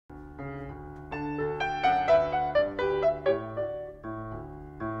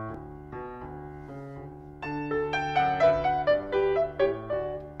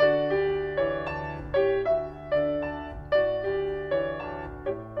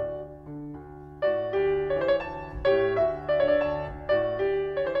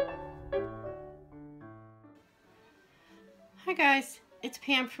it's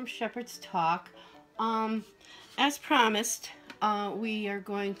Pam from Shepherd's Talk. As promised, we are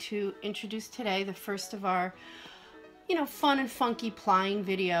going to introduce today the first of our, fun and funky plying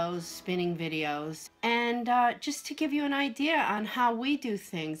videos, spinning videos, and just to give you an idea on how we do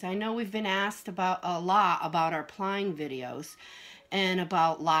things. I know we've been asked a lot about our plying videos and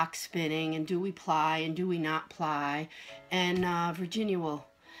about lock spinning and do we ply and do we not ply, and Virginia will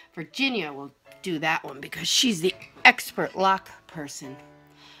do that one because she's the expert lock person.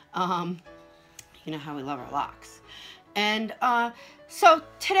 You know how we love our locks. And so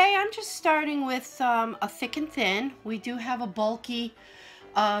today I'm just starting with a thick and thin. We do have a bulky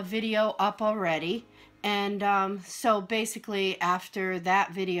video up already. And so basically after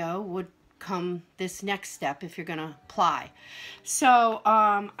that video would come this next step if you're gonna ply. So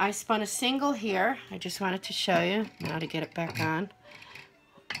I spun a single here. I just wanted to show you how to get it back on.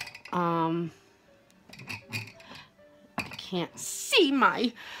 I can't see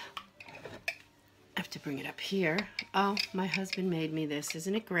I have to bring it up here. Oh, my husband made me this.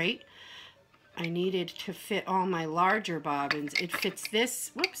 Isn't it great? I needed to fit all my larger bobbins. It fits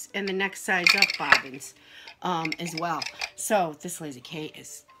this, whoops, and the next size up bobbins as well. So this Lazy Kate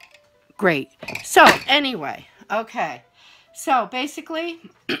is great. So anyway, okay. So basically,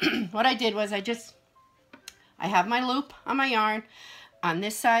 what I did was I have my loop on my yarn. On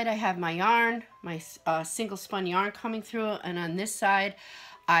this side, I have my yarn, my single spun yarn coming through, and on this side,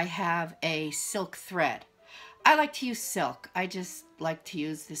 I have a silk thread. I like to use silk. I just like to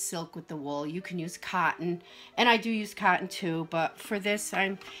use the silk with the wool. You can use cotton, and I do use cotton too, but for this,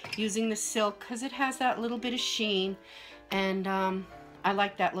 I'm using the silk because it has that little bit of sheen, and I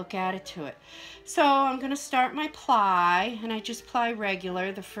like that look added to it. So I'm going to start my ply, and I just ply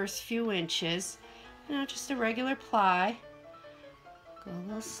regular the first few inches. Just a regular ply. Go a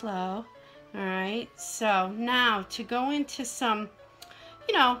little slow. Alright, so now to go into some,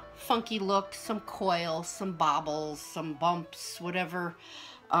 funky looks, some coils, some baubles, some bumps, whatever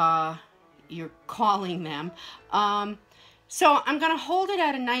you're calling them. So I'm going to hold it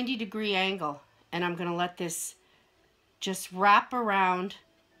at a 90-degree angle, and I'm going to let this just wrap around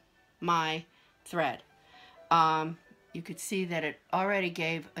my thread. You could see that it already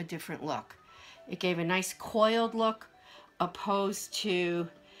gave a different look. It gave a nice coiled look, opposed to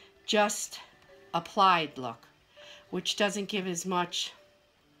just applied look, which doesn't give as much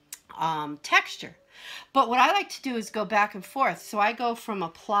texture. But what I like to do is go back and forth. So I go from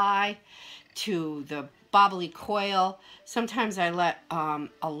apply to the bobbly coil. Sometimes I let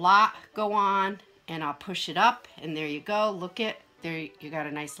a lot go on and I'll push it up, and there you go. Look it there, you got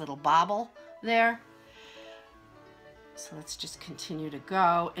a nice little bobble there. So let's just continue to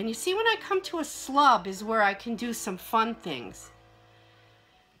go. And you see, when I come to a slub is where I can do some fun things.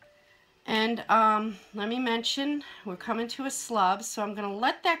 And let me mention, we're coming to a slub, so I'm going to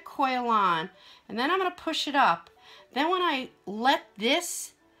let that coil on, and then I'm going to push it up. Then when I let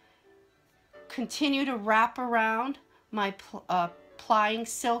this continue to wrap around my plying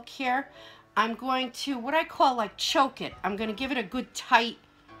silk here, I'm going to, what I call like choke it. I'm going to give it a good tight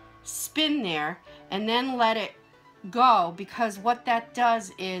spin there, and then let it go, because what that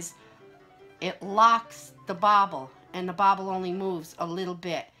does is it locks the bobble, and the bobble only moves a little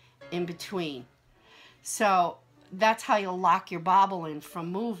bit in between. So that's how you'll lock your bobble in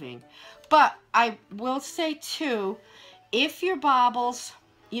from moving. But I will say too, if your bobbles,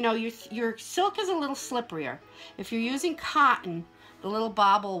 your silk is a little slipperier. If you're using cotton, the little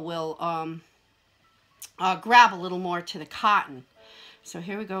bobble will grab a little more to the cotton. So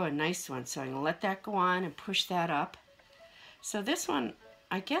here we go, a nice one. So I'm going to let that go on and push that up. So this one,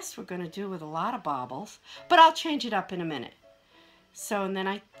 I guess we're going to do with a lot of bobbles, but I'll change it up in a minute. So, and then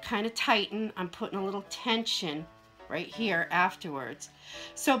I kind of tighten. I'm putting a little tension right here afterwards.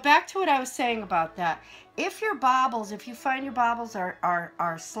 So back to what I was saying about that. If you find your bobbles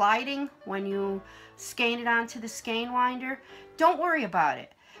are sliding when you skein it onto the skein winder, don't worry about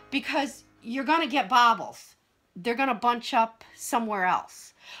it, because you're going to get bobbles. They're going to bunch up somewhere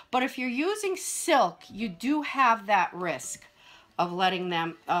else. But if you're using silk, you do have that risk of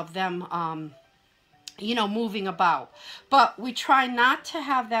them moving about. But we try not to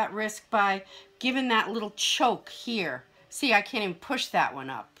have that risk by giving that little choke here. See, I can't even push that one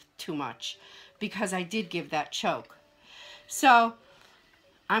up too much because I did give that choke. So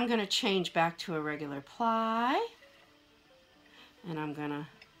I'm going to change back to a regular ply, and I'm going to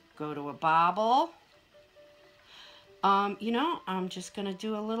go to a bobble. I'm just going to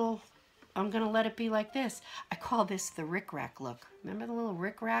do a little, I'm going to let it be like this. I call this the rickrack look. Remember the little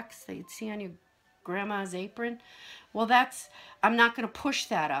rickracks that you'd see on your grandma's apron. Well, I'm not going to push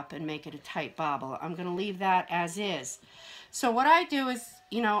that up and make it a tight bobble. I'm going to leave that as is. So what I do is,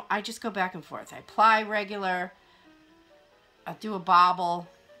 you know, I just go back and forth. I ply regular, I'll do a bobble,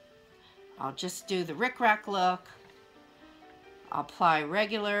 I'll just do the rickrack look, I'll ply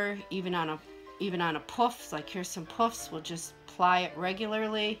regular, even on a puff, like here's some puffs, we'll just ply it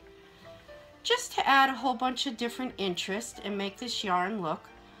regularly, just to add a whole bunch of different interest and make this yarn look,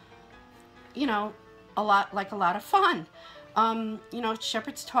 you know, a lot of fun. You know,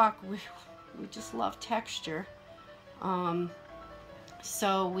 Shepherd's Talk, we just love texture.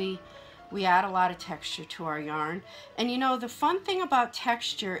 So we add a lot of texture to our yarn. And you know, the fun thing about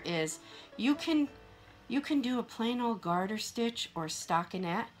texture is you can do a plain old garter stitch or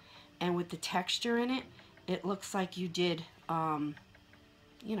stockinette, and with the texture in it, it looks like you did,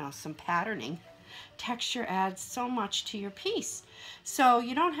 you know, some patterning. Texture adds so much to your piece. So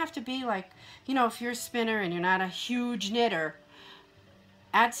you don't have to be like, you know, if you're a spinner and you're not a huge knitter,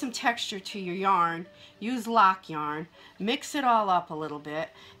 add some texture to your yarn, use lock yarn, mix it all up a little bit,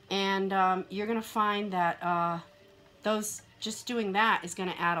 and you're going to find that just doing that is going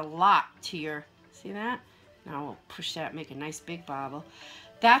to add a lot to your, see that? Now we'll push that, make a nice big bobble.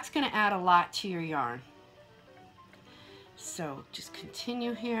 That's going to add a lot to your yarn. So just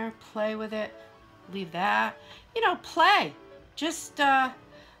continue here, play with it, leave that, you know, play. Just,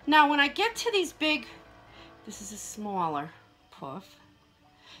 now when I get to these big, this is a smaller puff,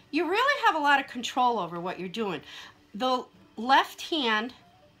 you really have a lot of control over what you're doing. The left hand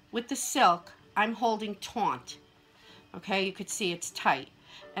with the silk, I'm holding taut. Okay, you could see it's tight.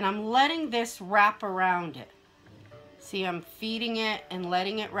 And I'm letting this wrap around it. See, I'm feeding it and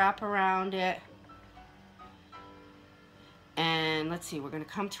letting it wrap around it. And let's see, we're going to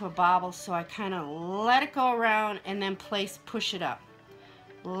come to a bobble, so I kind of let it go around and then push it up.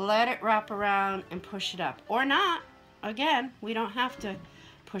 Let it wrap around and push it up. Or not. Again, we don't have to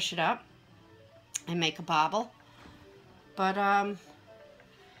push it up and make a bobble. But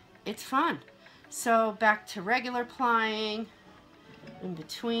it's fun. So back to regular plying, in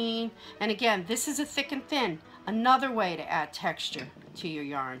between. And again, this is a thick and thin. Another way to add texture to your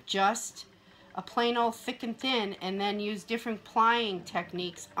yarn. Just a plain old thick and thin, and then use different plying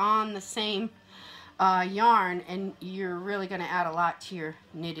techniques on the same yarn, and you're really going to add a lot to your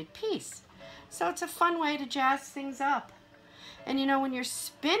knitted piece. So it's a fun way to jazz things up. And you know, when you're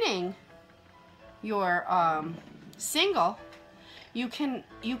spinning your single, you can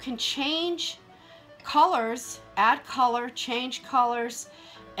change colors, add color, change colors,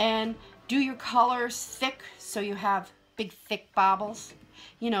 and do your colors thick so you have big thick bobbles.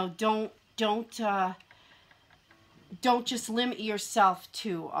 You know, don't just limit yourself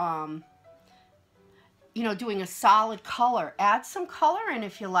to you know, doing a solid color. Add some color in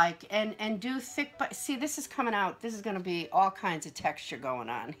if you like, and do thick. But see, this is coming out. This is going to be all kinds of texture going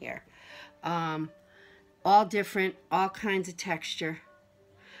on here. All different, all kinds of texture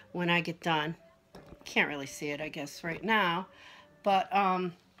when I get done. Can't really see it, I guess, right now. But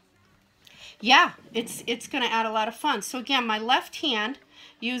yeah, it's going to add a lot of fun. So again, my left hand,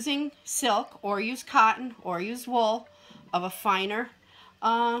 using silk or use cotton or use wool of a finer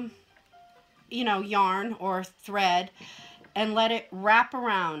you know, yarn or thread, and let it wrap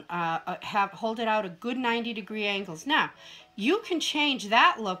around, hold it out a good 90-degree angles. Now, you can change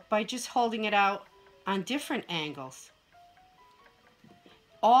that look by just holding it out on different angles.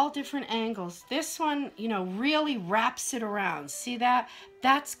 All different angles. This one, you know, really wraps it around. See that?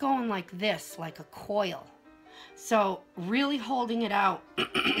 That's going like this, like a coil. So really holding it out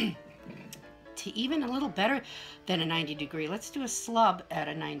to even a little better than a 90-degree. Let's do a slub at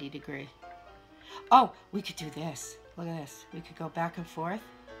a 90-degree. Oh, we could do this. Look at this. We could go back and forth,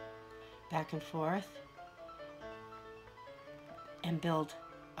 and build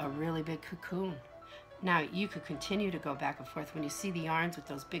a really big cocoon. Now, you could continue to go back and forth. When you see the yarns with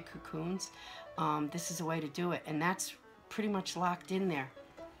those big cocoons, this is a way to do it. And that's pretty much locked in there.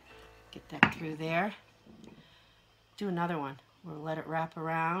 Get that through there. Do another one. We'll let it wrap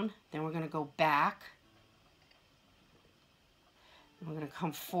around. Then we're going to go back. We're going to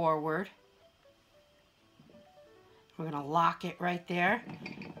come forward. We're going to lock it right there,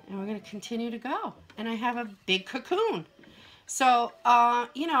 and we're going to continue to go. And I have a big cocoon. So,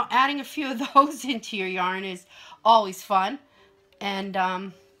 you know, adding a few of those into your yarn is always fun. And,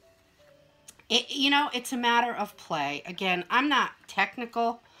 you know, it's a matter of play. Again, I'm not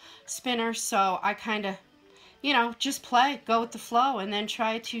technical spinner, so I kind of, you know, just play, go with the flow, and then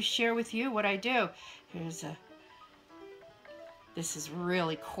try to share with you what I do. Here's a... This is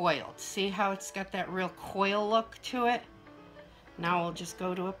really coiled. See how it's got that real coil look to it? Now we'll just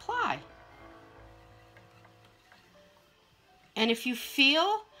go to apply. And if you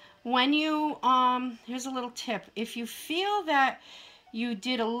feel when you, here's a little tip. If you feel that you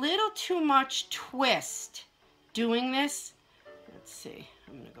did a little too much twist doing this, let's see,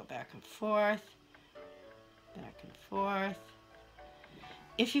 I'm going to go back and forth, back and forth.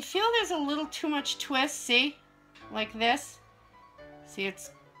 If you feel there's a little too much twist, see, like this, see it's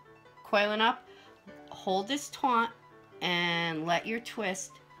coiling up, hold this taunt and let your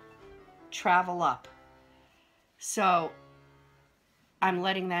twist travel up. So I'm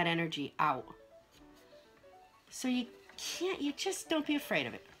letting that energy out. So you just don't be afraid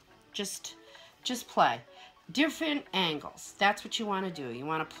of it. Just play. Different angles. That's what you want to do. You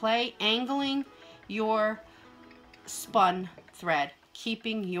want to play angling your spun thread,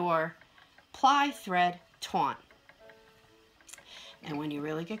 keeping your ply thread taut. And when you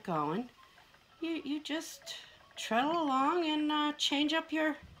really get going, you just treadle along and change up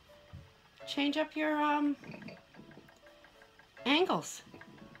your angles.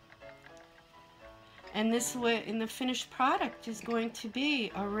 And this way, in the finished product, is going to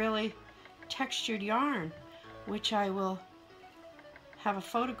be a really textured yarn, which I will have a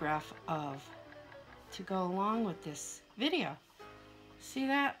photograph of to go along with this video. See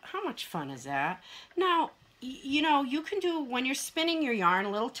that? How much fun is that? Now, you know, you can do, when you're spinning your yarn,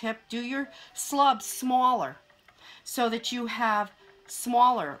 a little tip, do your slubs smaller so that you have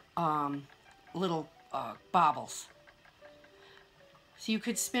smaller little baubles. So you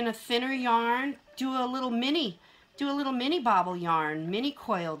could spin a thinner yarn, do a little mini bobble yarn, mini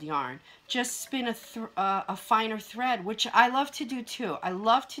coiled yarn. Just spin a finer thread, which I love to do too. I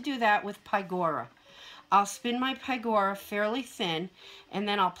love to do that with Pygora. I'll spin my Pygora fairly thin, and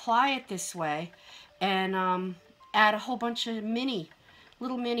then I'll ply it this way, and add a whole bunch of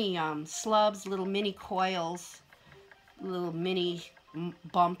little mini slubs, little mini coils, little mini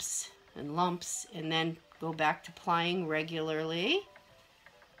bumps and lumps, and then go back to plying regularly.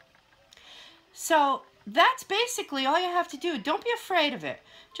 So that's basically all you have to do. Don't be afraid of it.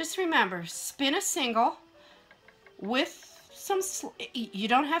 Just remember, spin a single with some, you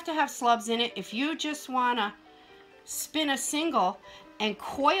don't have to have slubs in it. If you just want to spin a single and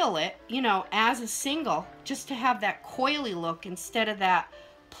coil it, you know, as a single, just to have that coily look instead of that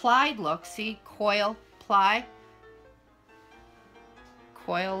plied look. See, coil, ply,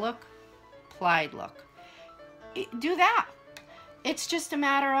 coil look, plied look. Do that. It's just a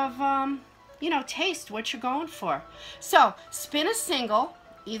matter of, you know, taste what you're going for. So spin a single,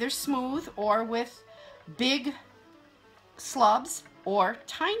 either smooth or with big slubs or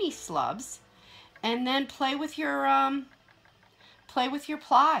tiny slubs, and then play with your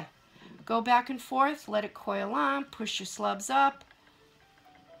ply. Go back and forth, let it coil on, push your slubs up,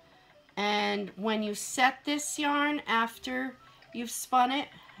 and when you set this yarn after you've spun it,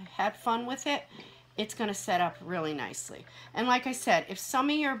 had fun with it, it's going to set up really nicely. And like I said, if some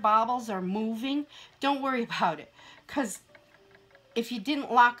of your baubles are moving, don't worry about it, because if you didn't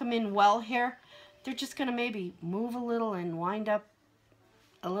lock them in well here, they're just going to maybe move a little and wind up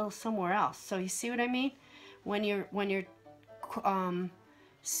a little somewhere else. So you see what I mean? When you're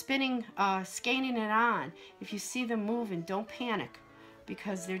spinning, skeinin it on, if you see them moving, don't panic,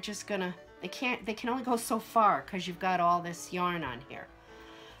 because they're just gonna, they can only go so far because you've got all this yarn on here.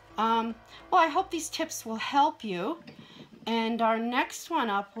 Well, I hope these tips will help you, and our next one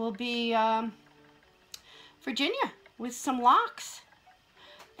up will be Virginia with some locks,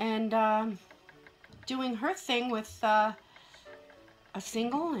 and doing her thing with a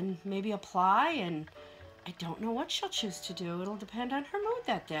single and maybe a ply, and I don't know what she'll choose to do. It'll depend on her mood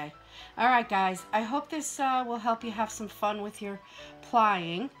that day. All right, guys, I hope this will help you have some fun with your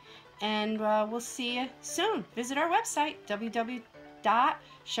plying, and we'll see you soon. Visit our website,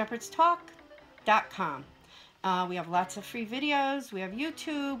 www.shepherdstalk.com. We have lots of free videos. We have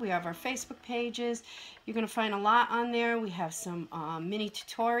YouTube. We have our Facebook pages. You're going to find a lot on there. We have some mini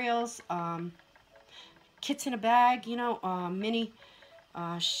tutorials, kits in a bag, you know, mini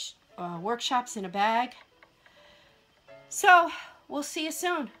workshops in a bag. So we'll see you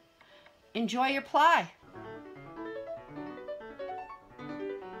soon. Enjoy your ply.